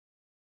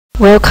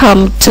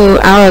Welcome to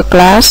our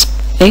class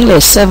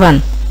English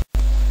 7.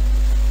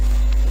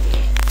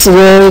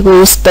 Today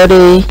we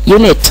study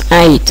Unit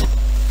 8,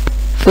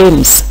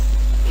 Films,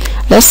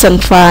 Lesson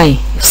 5,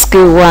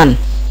 Skill 1.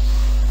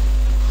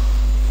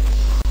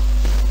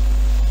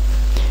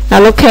 Now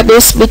look at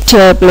this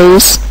picture,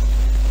 please.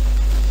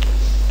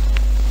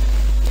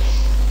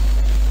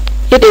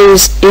 It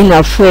is in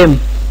a film.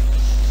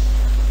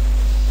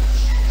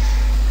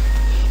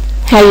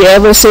 Have you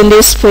ever seen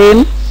this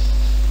film?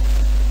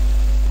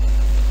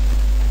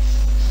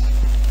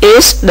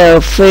 It's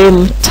the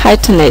film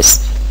Titanic.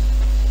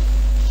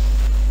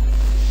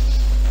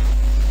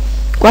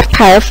 What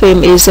kind of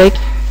film is it?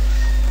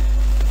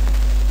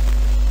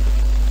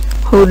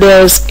 Who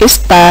does it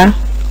star?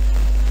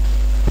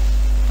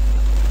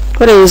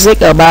 What is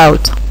it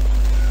about?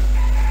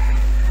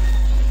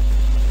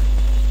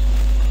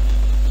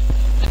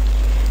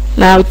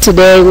 Now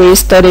today we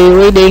study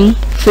reading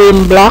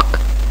film blog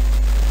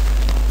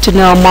to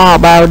know more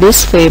about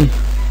this film.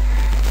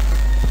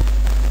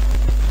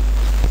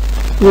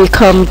 We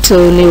come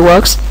to new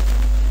works.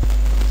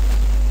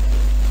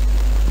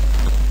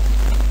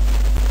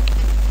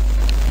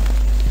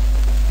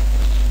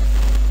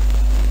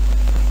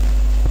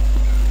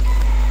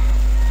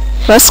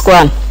 First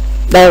one,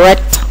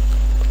 direct.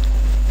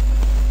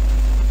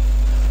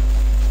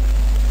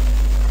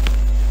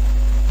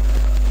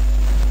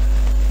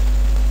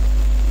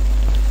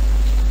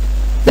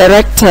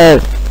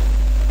 Director.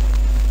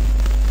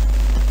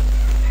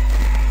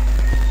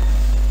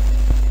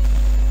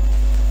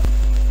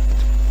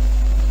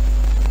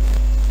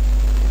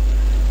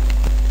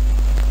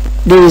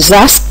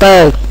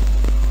 Disaster.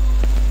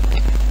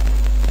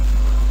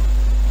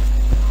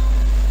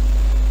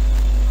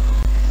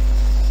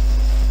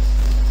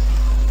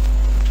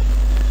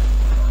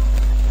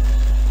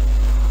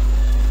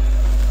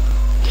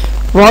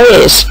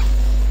 Voyage.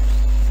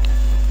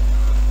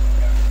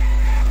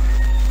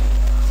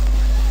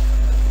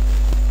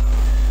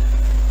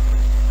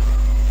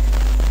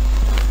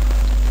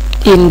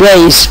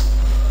 Engage.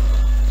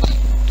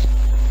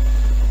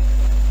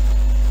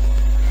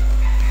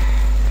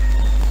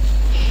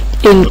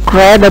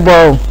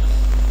 Incredible.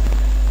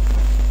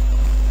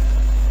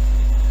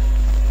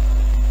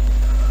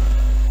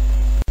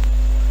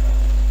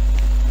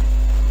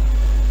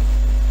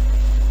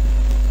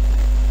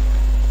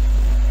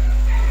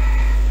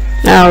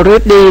 Now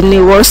read the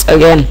new words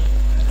again.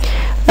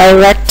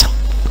 Direct,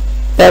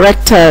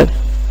 director,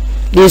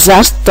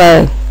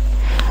 disaster,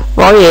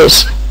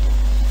 voyage,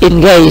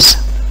 engage,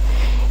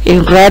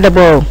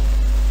 incredible.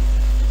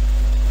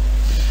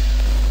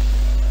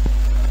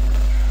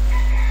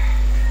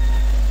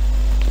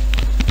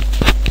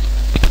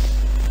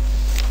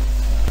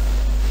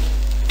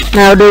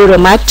 Now do the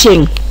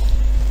matching.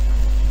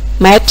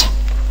 Match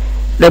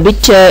the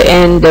picture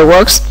and the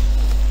words.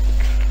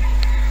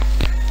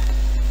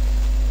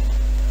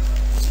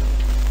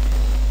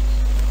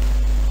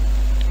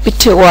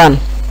 Picture 1.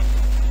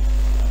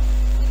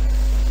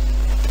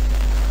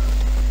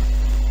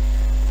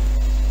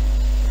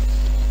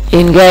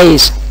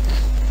 Engage.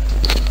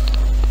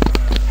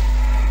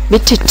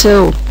 Picture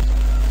 2.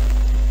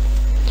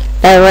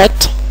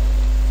 Direct.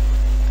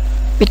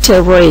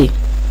 Picture 3.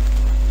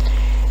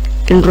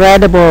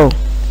 Incredible.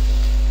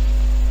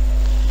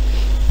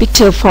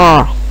 Picture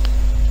 4.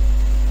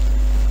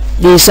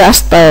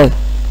 Disaster.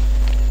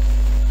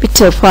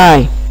 Picture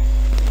 5.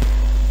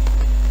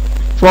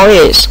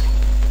 Voyage.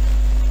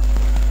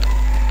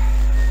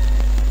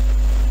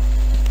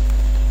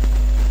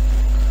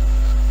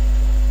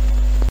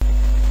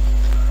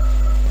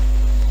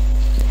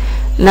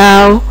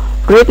 Now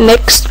read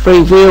next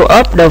review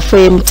of the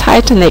film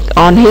Titanic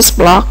on his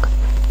blog,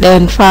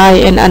 then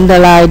find and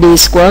underline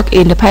this word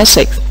in the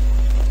passage.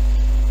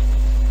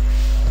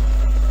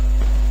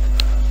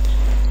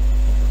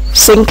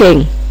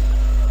 Sinking,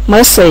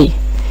 mercy,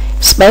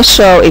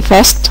 special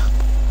effects,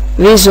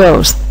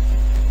 visuals.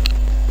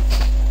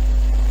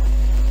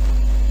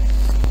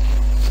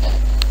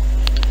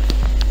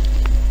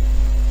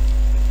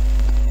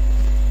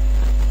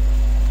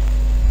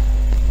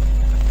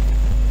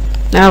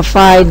 Now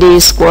find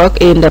this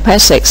word in the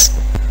passage.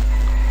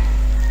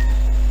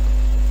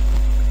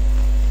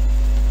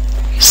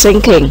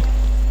 Sinking,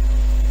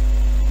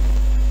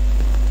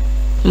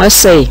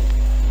 mercy,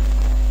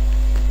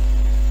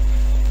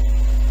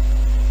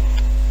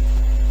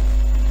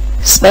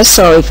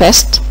 special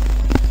effects,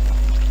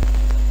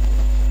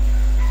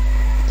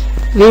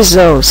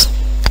 visuals.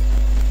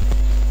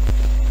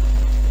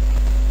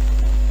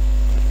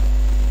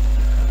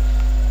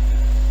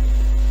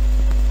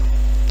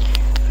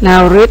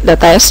 Now read the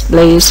text,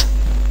 please.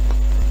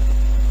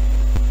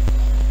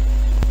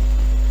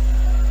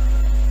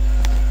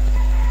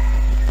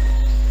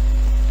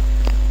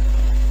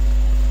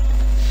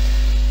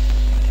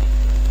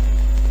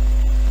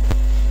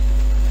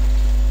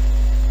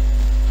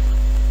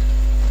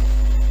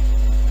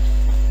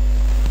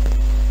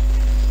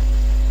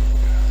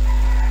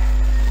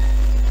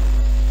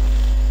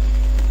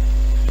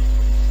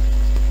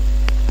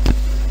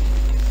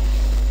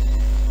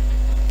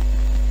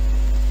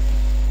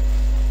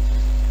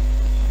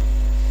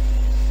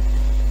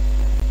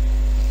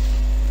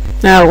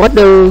 Now, what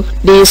do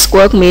these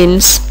words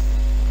means?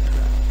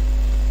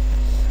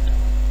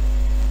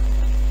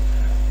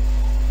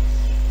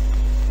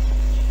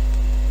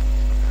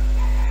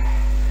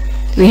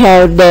 We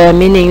have the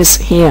meanings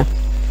here.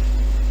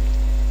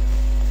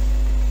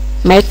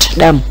 Match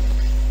them.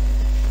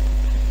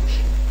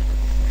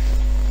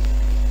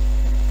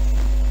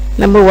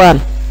 Number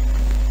 1,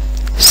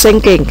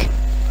 sinking.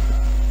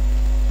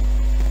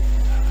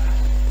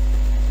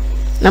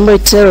 Number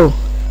 2,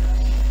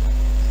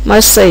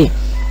 mercy.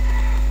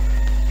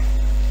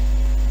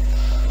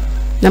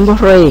 Number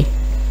 3,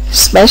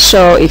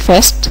 special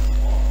effect.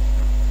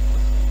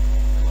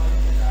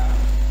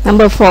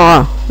 Number 4,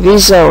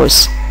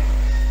 visuals.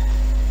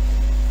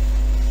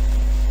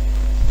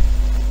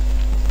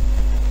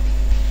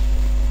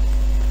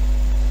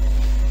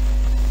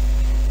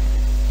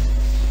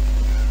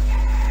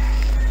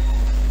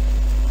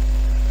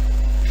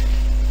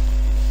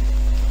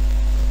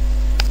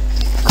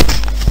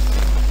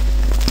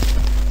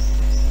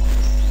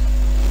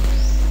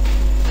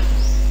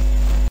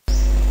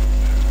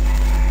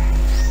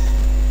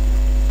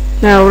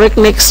 Now read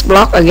next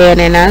block again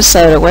and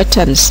answer the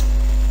questions.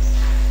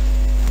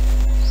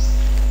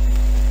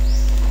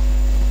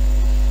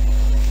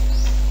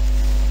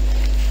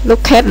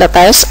 Look at the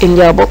text in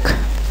your book.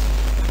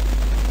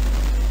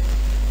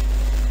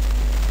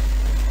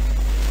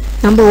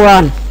 Number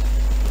 1.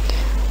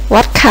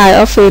 What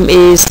kind of film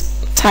is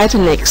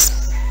Titanic?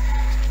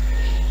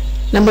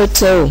 Number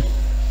 2.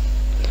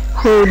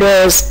 Who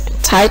does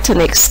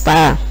Titanic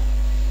star?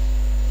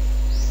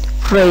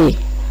 3.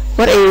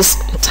 What is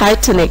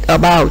Titanic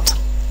about?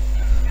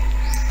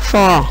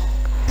 4.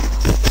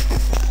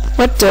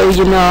 What do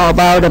you know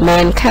about the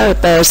main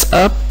characters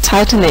of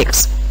Titanic?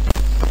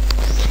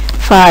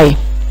 5.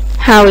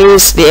 How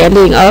is the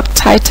ending of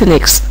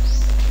Titanic?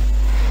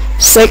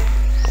 6.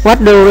 What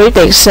do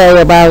critics say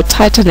about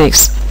Titanic?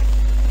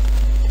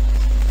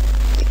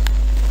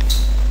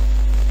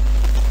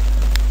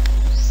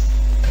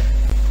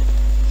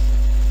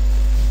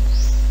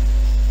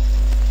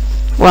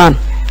 1.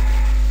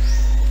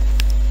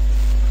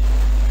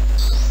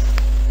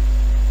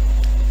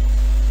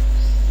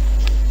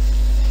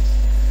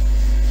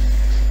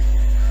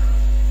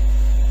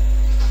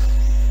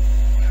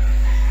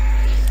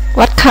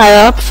 What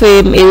kind of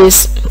film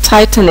is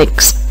Titanic?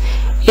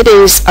 It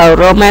is a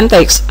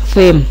romantic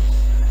film.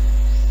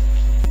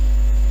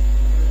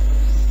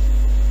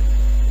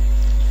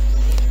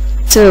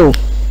 2.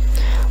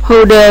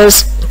 Who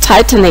does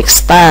Titanic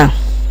star?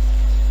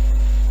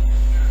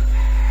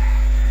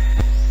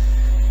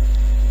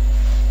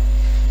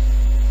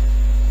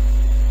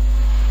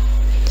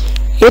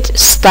 It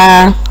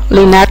stars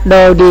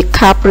Leonardo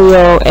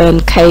DiCaprio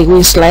and Kate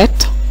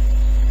Winslet.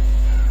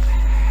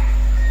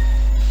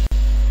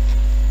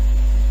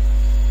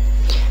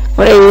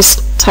 What is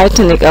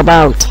Titanic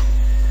about?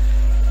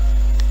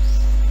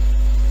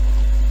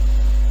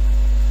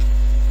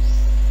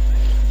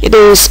 It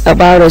is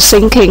about the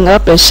sinking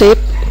of the ship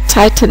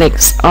Titanic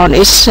on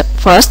its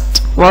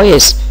first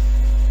voyage.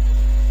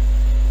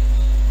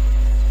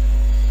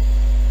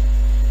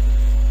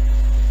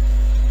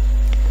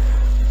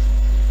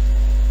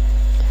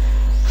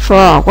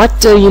 4.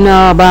 What do you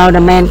know about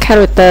the main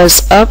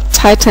characters of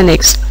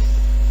Titanic?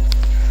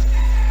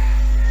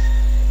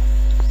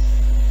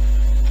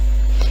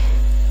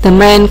 The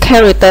main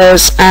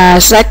characters are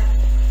Jack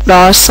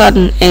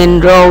Dawson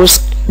and Rose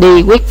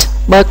DeWitt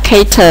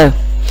Burkhalter.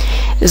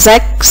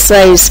 Jack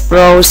saves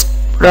Rose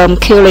from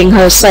killing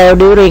herself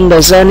during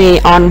the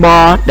journey on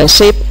board the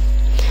ship.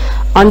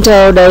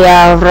 Although they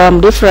are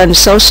from different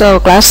social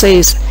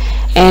classes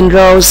and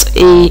Rose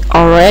is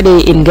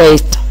already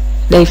engaged,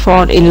 they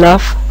fall in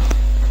love.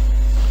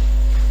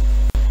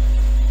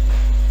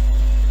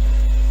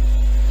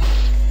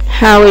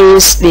 How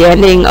is the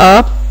ending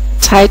of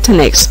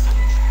Titanic?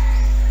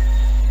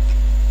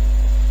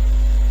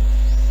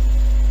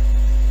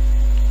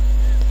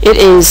 It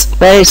is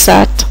very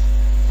sad.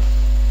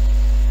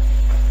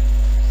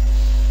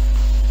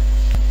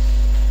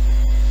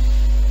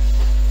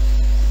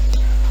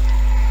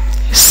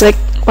 6.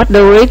 What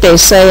do they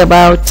say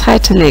about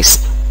Titanic?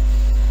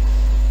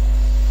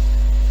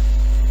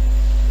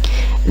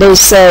 They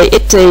say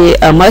it is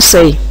a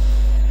mercy.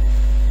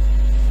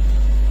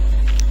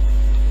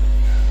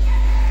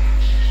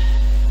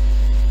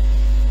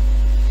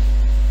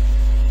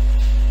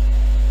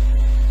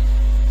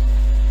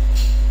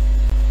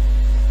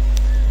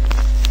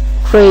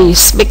 3.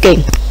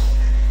 Speaking.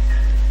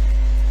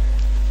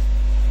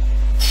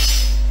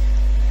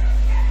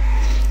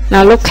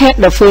 Now look at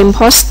the film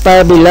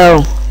poster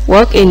below.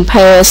 Work in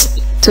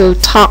pairs to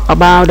talk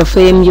about the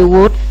film you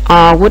would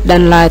or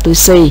wouldn't like to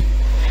see.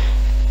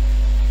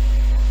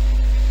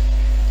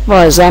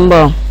 For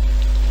example,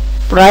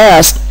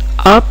 Pirates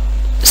of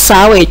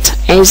Southeast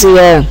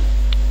Asia.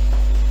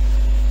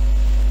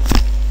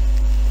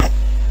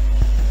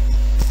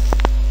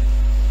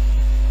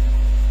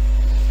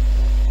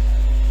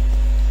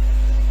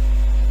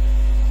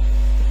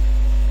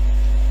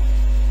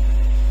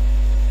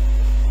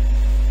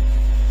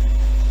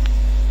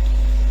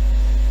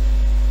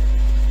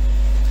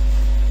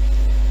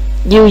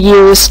 you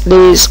use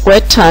this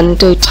question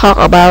to talk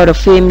about a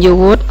film you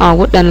would or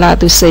wouldn't like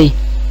to see?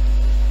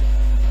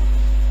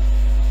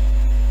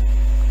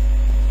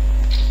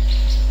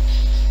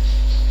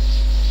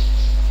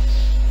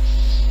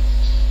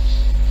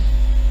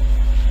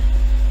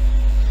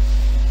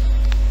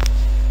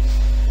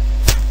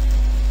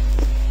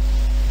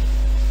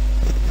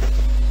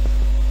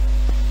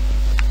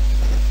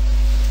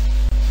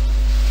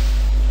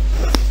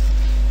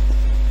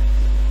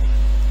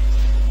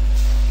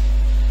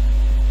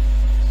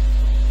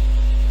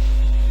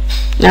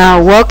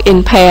 Now work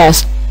in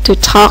pairs to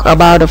talk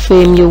about a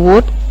film you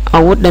would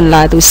or wouldn't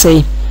like to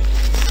see.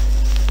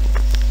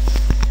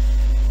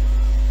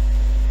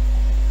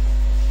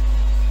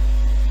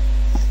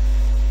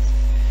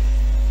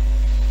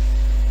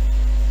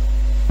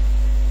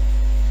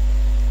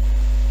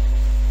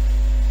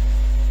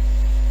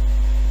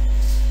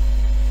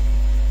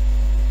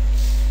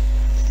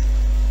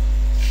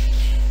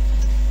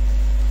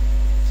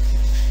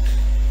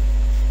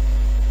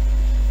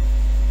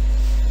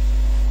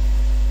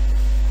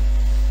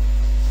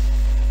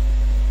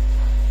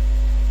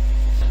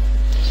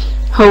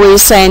 Who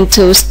is sent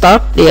to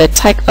stop the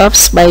attack of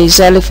space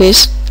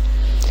jellyfish?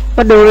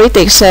 What do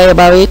critics say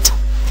about it?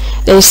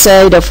 They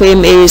say the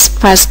film is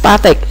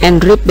fantastic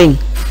and gripping.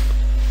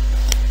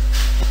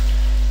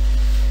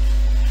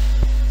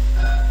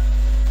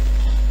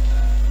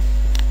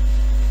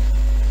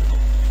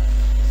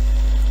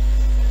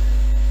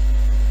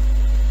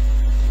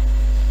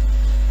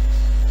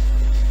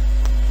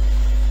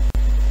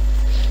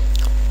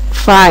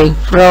 Fine,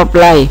 role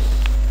play.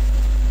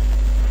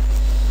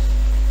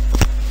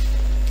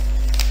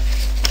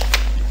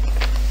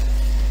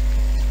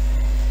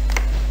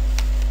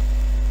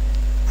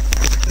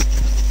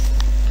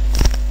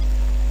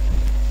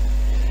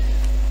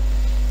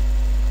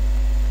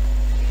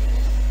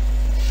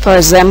 For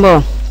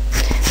example,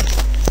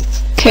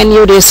 can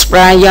you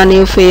describe your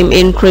new film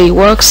in 3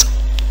 words?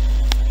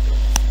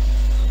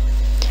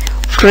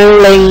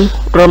 Thrilling,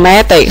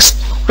 romantic,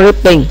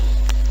 gripping.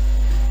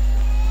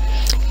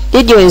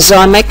 Did you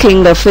enjoy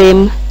making the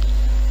film?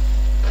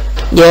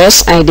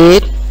 Yes, I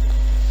did.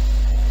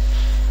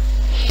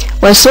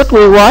 Why should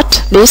we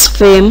watch this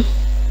film?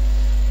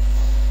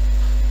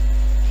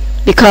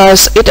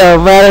 Because it's a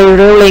very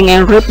thrilling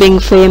and gripping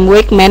film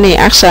with many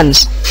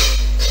actions.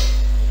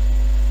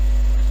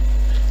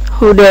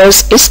 Who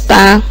does it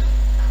star?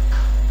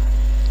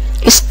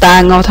 It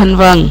star Ngô Thanh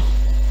Vân.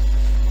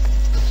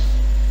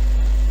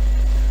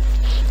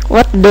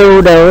 What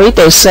do the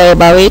critics say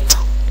about it?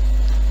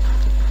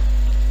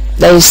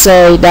 They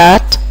say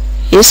that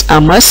it's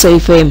a must-see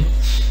film.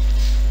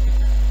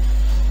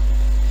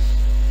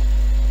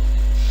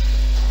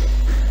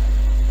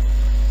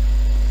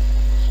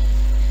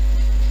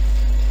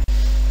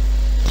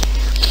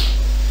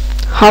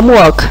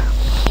 Homework.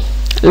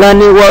 Learn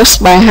new words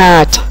by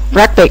heart.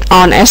 Practice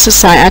on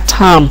exercise at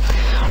home.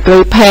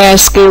 Repair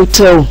skill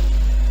 2.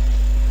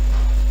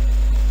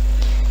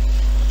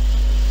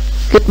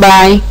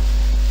 Goodbye.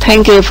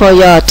 Thank you for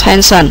your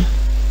attention.